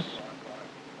erroneous?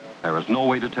 There is no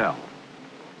way to tell.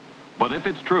 But if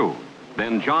it's true,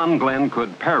 then John Glenn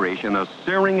could perish in a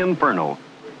searing inferno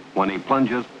when he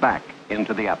plunges back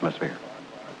into the atmosphere.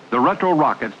 The retro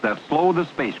rockets that slow the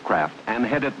spacecraft and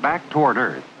head it back toward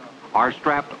Earth are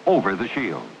strapped over the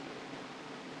shield.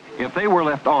 If they were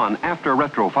left on after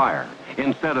retrofire,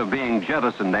 instead of being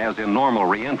jettisoned as in normal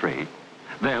re-entry,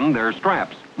 then their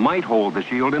straps might hold the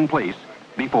shield in place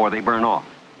before they burn off.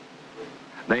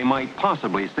 They might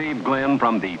possibly save Glenn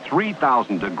from the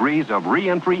 3,000 degrees of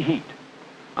re-entry heat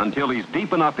until he's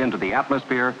deep enough into the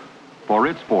atmosphere for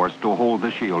its force to hold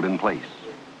the shield in place.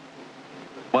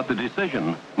 But the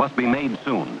decision must be made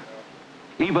soon.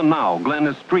 Even now, Glenn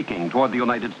is streaking toward the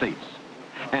United States,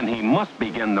 and he must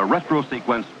begin the retro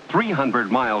sequence 300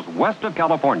 miles west of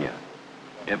California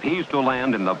if he's to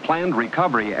land in the planned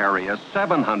recovery area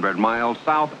 700 miles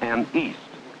south and east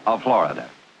of Florida.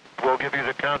 We'll give you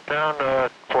the countdown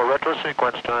for retro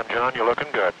sequence time, John. You're looking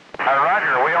good.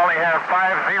 Roger, we only have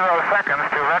 50 seconds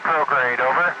to retrograde,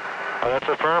 over. That's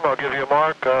a firm. I'll give you a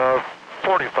mark,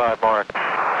 45 mark.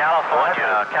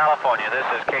 California, this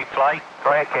is Cape Flight.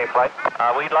 Go ahead, Cape Flight.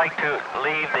 We'd like to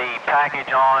leave the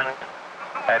package on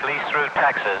at least through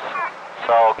Texas.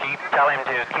 So tell him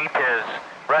to keep his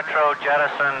retro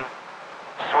jettison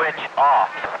switch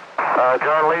off.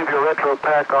 John, leave your retro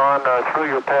pack on through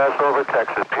your pass over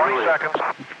Texas. 20 seconds.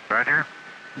 Roger.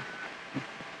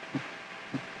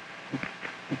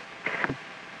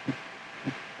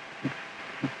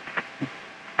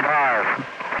 Five,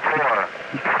 four,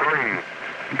 three,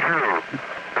 two,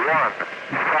 one,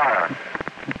 fire.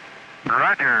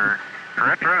 Roger.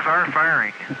 Retros are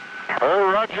firing.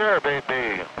 Oh, Roger,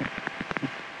 baby.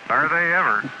 Are they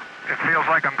ever? It feels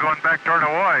like I'm going back toward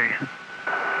Hawaii.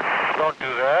 Don't do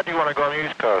that. You want to go on the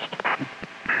East Coast.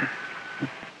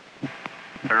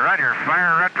 Roger,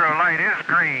 fire retro light is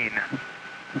green.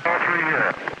 All three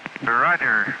here.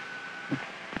 Roger.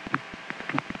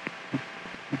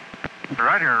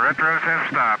 Roger, retros have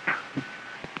stopped.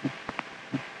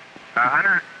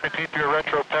 Hunter. Keep your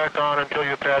retro pack on until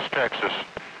you pass Texas.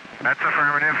 That's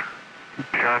affirmative.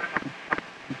 John.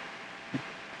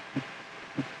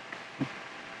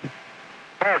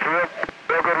 That's real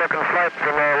good looking flight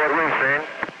from what we've seen.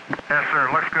 Yes, sir.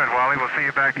 Looks good, Wally. We'll see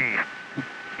you back east.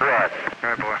 Right.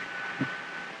 Right, boy.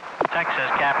 Texas,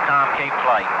 Capcom, Cape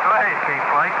Flight. Go ahead, Cape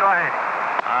Flight. Go ahead.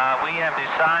 We have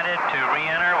decided to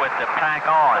re-enter with the pack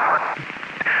on.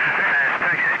 This is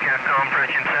Texas, Capcom,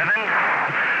 Project 7.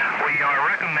 We are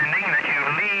recommending that you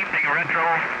leave the retro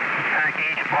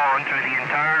package on through the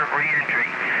entire re-entry.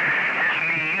 This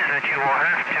means that you will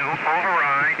have to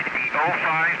override the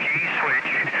 05G switch,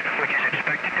 which is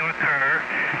expected to occur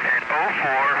at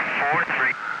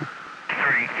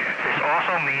 0443. This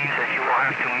also means that you will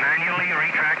have to manually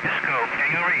retract the scope. Do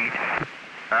you read?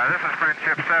 This is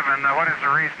Friendship 7. What is the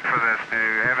reason for this? Do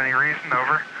you have any reason?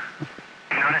 Over.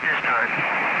 Not at this time.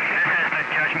 This is the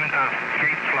judgment of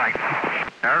Cape Flight.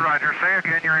 Roger. Say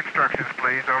again your instructions,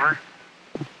 please. Over.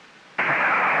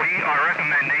 We are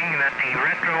recommending that the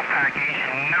retro package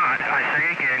not, I say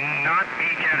again, not be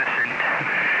jettisoned.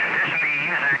 This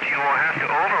means that you will have to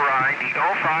override the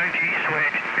 05G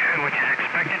switch, which is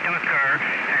expected to occur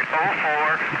at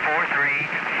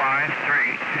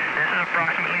 044353. This is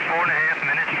approximately 4.5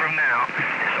 minutes from now.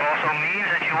 This also means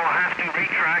that you will have to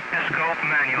retract the scope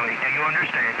manually. Do you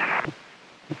understand?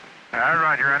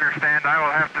 Roger, understand. I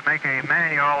will have to make a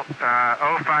manual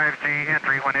 05G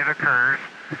entry when it occurs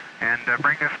and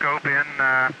bring the scope in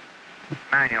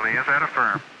manually. Is that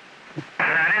affirmed?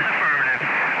 That is affirmative.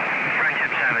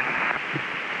 Friendship 7.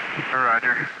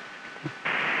 Roger.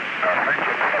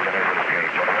 Friendship 7 is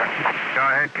engaged, over. Go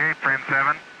ahead, Cape, friend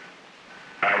 7.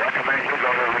 I recommend you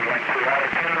go to re-entry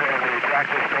altitude and retract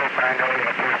the scope manually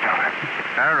at this time.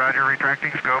 Roger,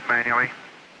 retracting scope manually.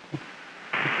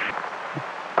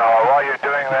 While you're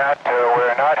doing that,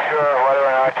 we're not sure whether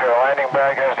or not your landing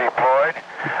bag is deployed.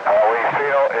 We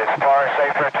feel it's far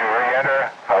safer to re-enter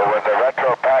with the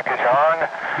retro package on.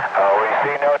 We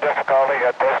see no difficulty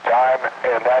at this time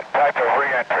in that type of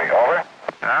re-entry. Over.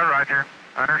 Roger.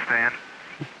 Understand.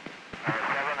 7,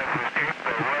 this is Cape.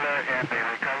 The weather in the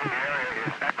recovery area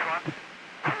is excellent.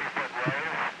 3-foot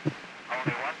waves,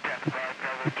 only 1/10 cloud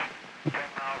coverage, 10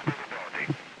 miles visibility.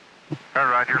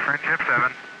 Roger. Friendship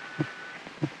 7.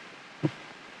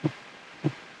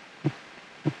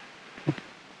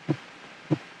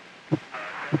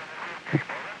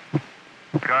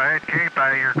 Go ahead, Cape.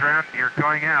 You're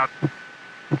going out. We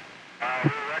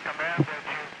recommend that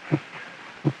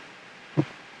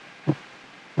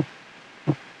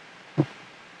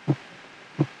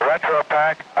you retro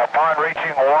pack upon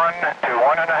reaching 1 to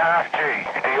 1.5 G.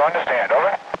 Do you understand?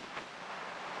 Over.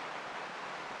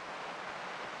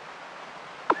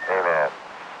 Amen.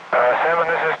 7,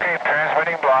 this is Cape,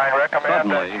 transmitting blind. Recommend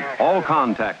Suddenly, that you all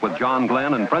contact with John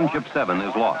Glenn and Friendship 7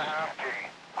 is lost.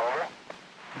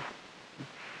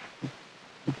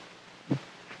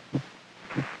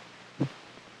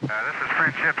 This is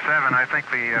Friendship 7. I think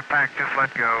the pack just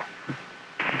let go.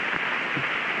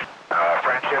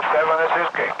 Friendship 7, this is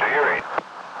Cape. Do you read?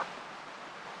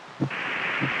 This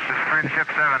is Friendship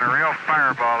 7, a real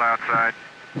fireball outside.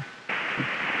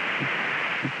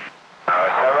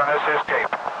 7, this is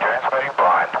Cape. Transmitting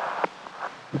blind.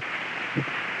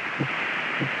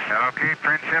 Hello, Cape.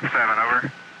 Friendship 7,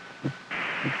 over.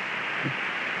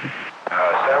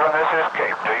 7, this is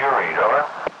Cape. Do you read? Over.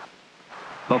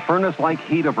 The furnace-like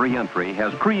heat of re-entry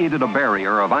has created a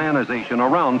barrier of ionization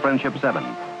around Friendship 7,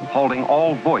 halting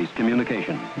all voice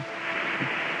communication.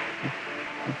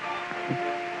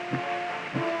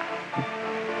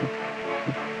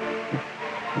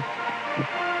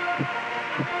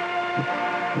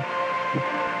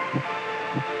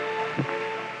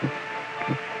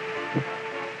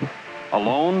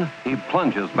 Alone, he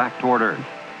plunges back toward Earth,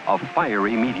 a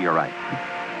fiery meteorite.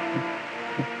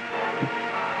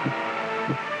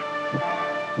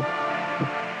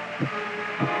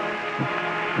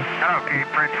 Hello, Cape.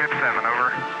 Friendship 7, over.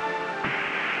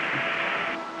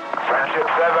 Friendship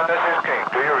 7, this is Cape.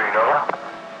 Do you read? Over.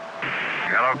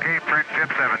 Hello, Cape. Friendship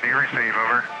 7, do you receive?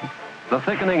 Over. The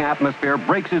thickening atmosphere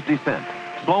breaks his descent,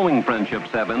 slowing Friendship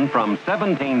 7 from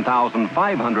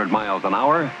 17,500 miles an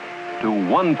hour to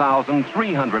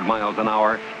 1,300 miles an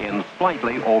hour in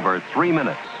slightly over 3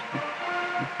 minutes.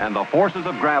 And the forces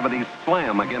of gravity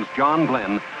slam against John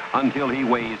Glenn until he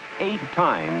weighs 8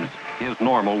 times his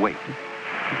normal weight.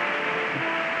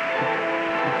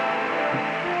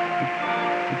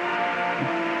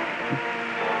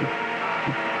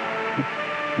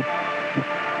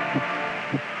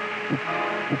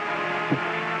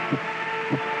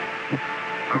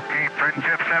 Okay,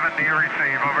 Friendship 7, do you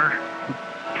receive? Over.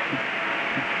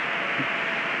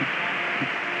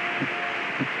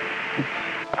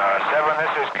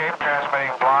 This is Cape,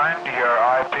 transmitting blind. Your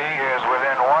IP is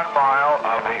within 1 mile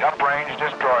of the uprange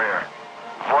destroyer.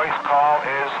 Voice call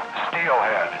is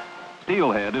Steelhead.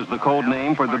 Steelhead is the code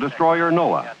name for the destroyer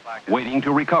Noah, waiting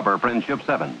to recover Friendship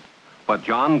 7. But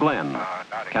John Glenn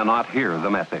cannot hear the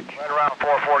message. Right around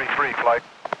 4:43 flight.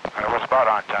 It was about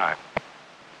on time.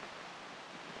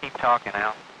 Keep talking,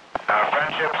 Al.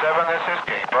 Friendship 7, this is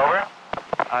Cape. Over.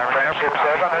 Friendship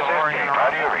 7, this is Cape. How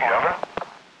do you read? Over.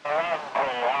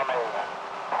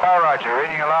 Roger.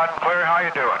 Reading you loud and clear. How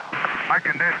you doing? My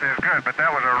condition is good, but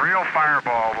that was a real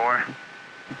fireball, boy.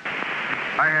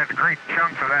 I had great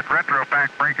chunks of that retro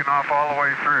pack breaking off all the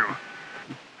way through.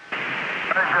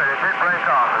 Very good. It did break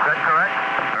off. Is that correct?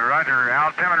 Roger.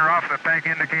 Altimeter off the pack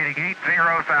indicating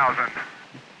 80,000.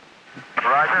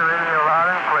 Roger. Reading you loud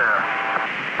and clear.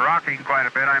 Rocking quite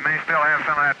a bit. I may still have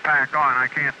some of that pack on. I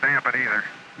can't damp it either.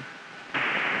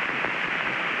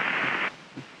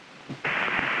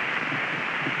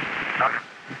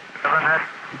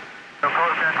 The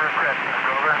coast interception.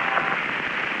 Over.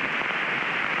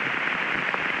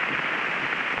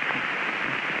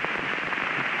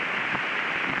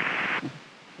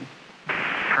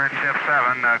 Friendship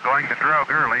 7 going to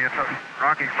drogue early. It's a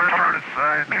rocky first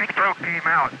side. Drogue came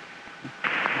out.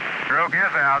 Drogue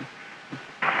is out.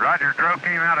 Roger, drogue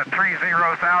came out at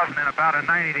 30,000 in about a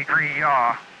 90-degree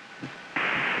yaw.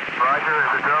 Roger,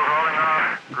 is the drogue holding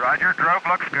off? Roger, drogue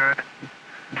looks good.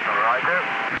 Roger.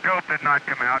 Scope did not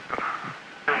come out.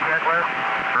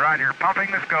 Checklist. Roger,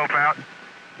 pumping the scope out.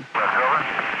 That's over.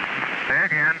 Say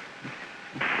again.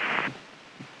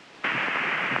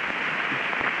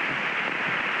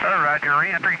 Roger,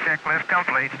 re-entry checklist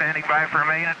complete. Standing by for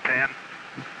main at 10.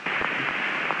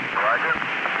 Roger.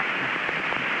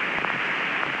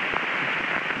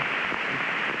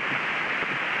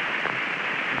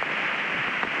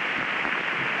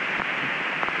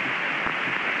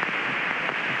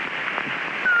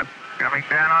 Coming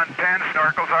down on 10,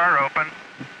 snorkels are open.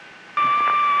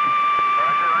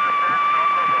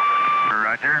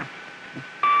 Roger.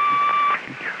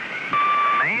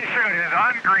 Main chute is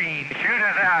on green. Chute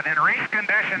is out in race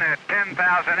condition at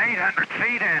 10,800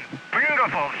 feet and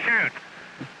beautiful chute.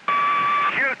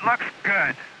 Chute looks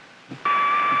good.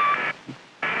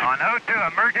 On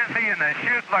O2 emergency and the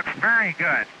chute looks very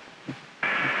good.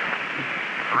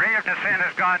 Rate of descent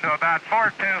has gone to about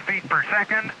 4.2 feet per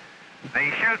second.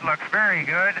 The chute looks very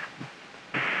good.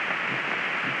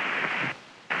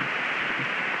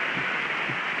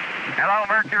 Hello,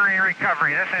 Mercury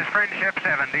Recovery. This is Friendship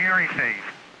 7. Do you receive?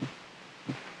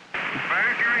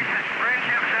 Mercury,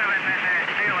 Friendship 7, this is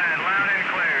Steelhead. Loud and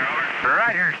clear, over.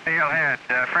 Roger, Steelhead.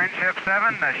 Friendship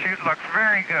 7, the chute looks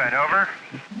very good, over.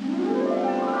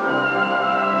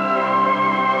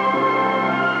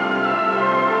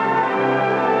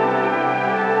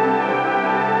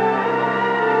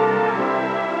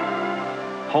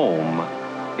 Home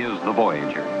is the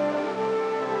Voyager.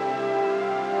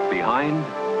 Behind,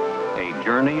 a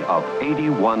journey of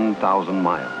 81,000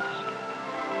 miles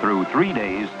through 3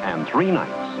 days and 3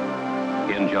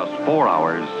 nights in just 4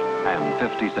 hours and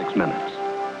 56 minutes.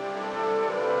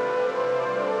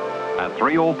 At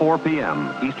 3:04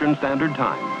 p.m. Eastern Standard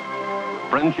Time,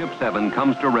 Friendship 7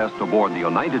 comes to rest aboard the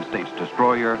United States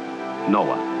destroyer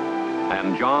Noah,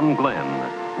 and John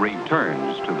Glenn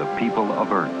returns to the people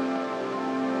of Earth.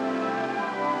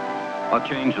 A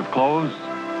change of clothes,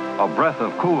 a breath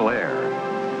of cool air,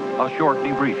 a short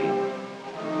debriefing.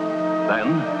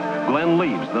 Then, Glenn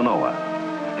leaves the Noah,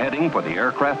 heading for the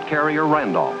aircraft carrier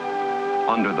Randolph,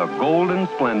 under the golden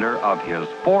splendor of his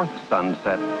 4th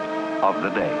sunset of the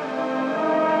day.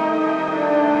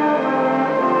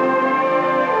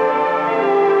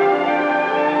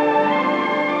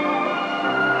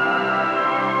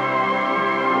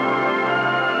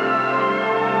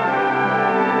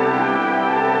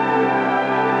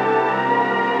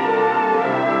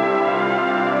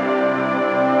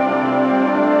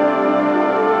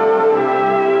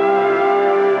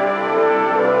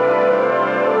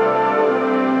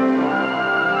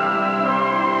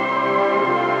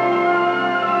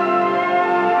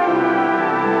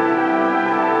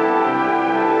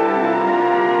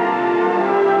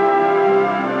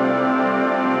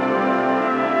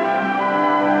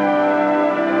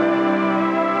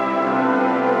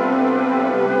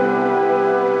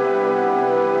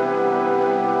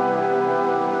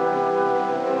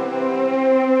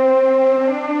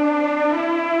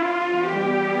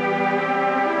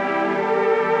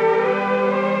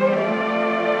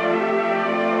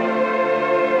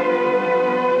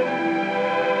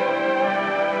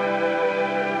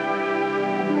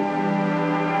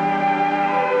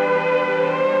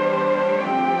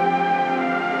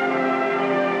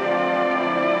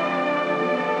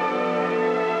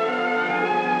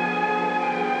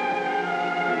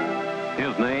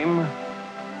 His name,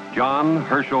 John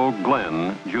Herschel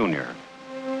Glenn, Jr.,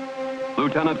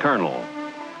 Lieutenant Colonel,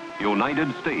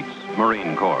 United States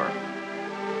Marine Corps.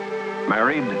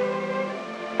 Married,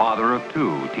 father of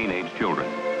 2 teenage children.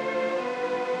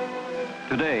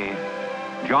 Today,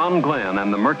 John Glenn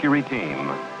and the Mercury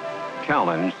team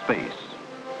challenged space,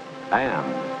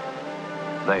 and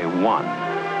they won.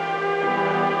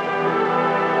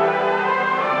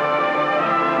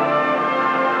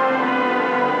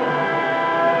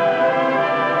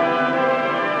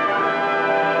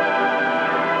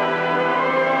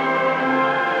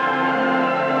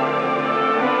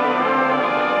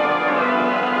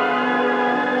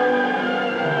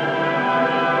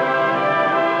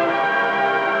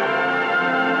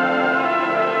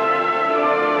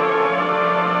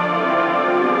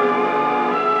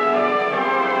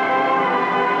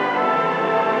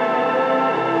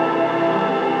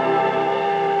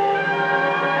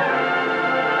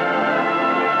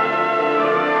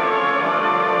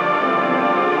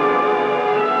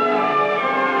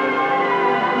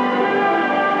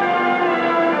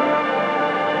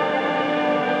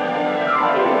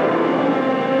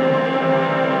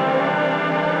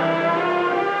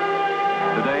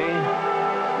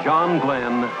 John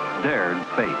Glenn dared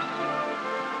space.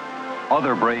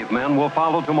 Other brave men will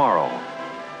follow tomorrow,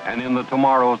 and in the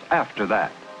tomorrows after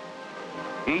that.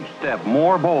 Each step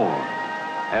more bold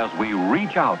as we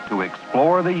reach out to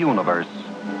explore the universe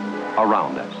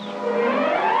around us.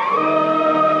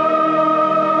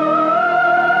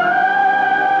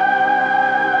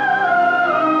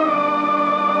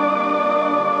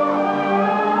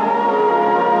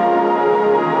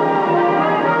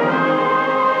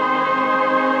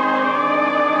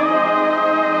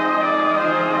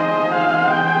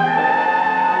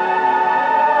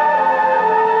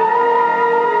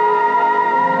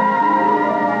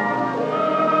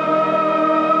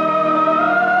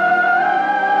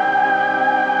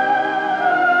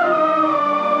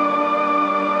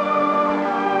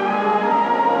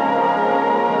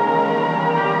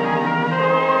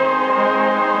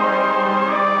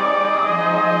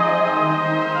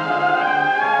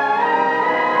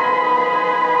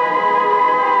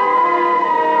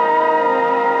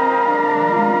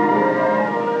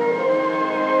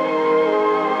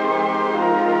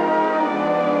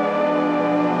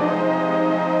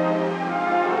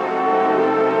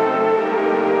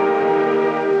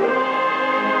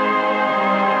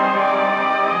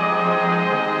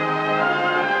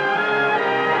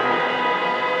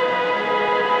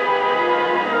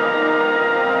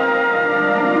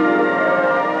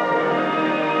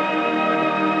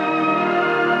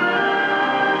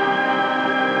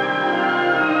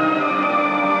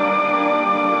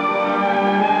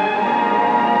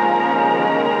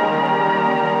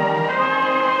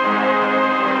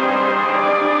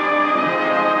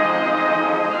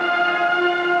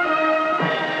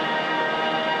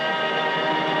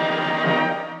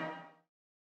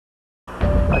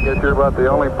 I guess you're about the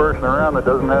only person around that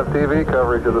doesn't have TV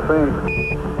coverage of the scene.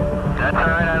 That's all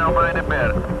right, I don't mind a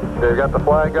bit. They've got the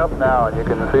flag up now, and you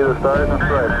can see the stars and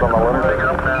stripes on the lunar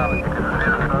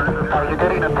surface. Are you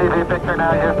getting a TV picture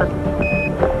now,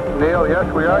 Houston? Neil,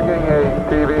 yes, we are getting a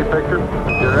TV picture.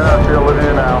 You're in our field of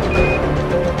view now.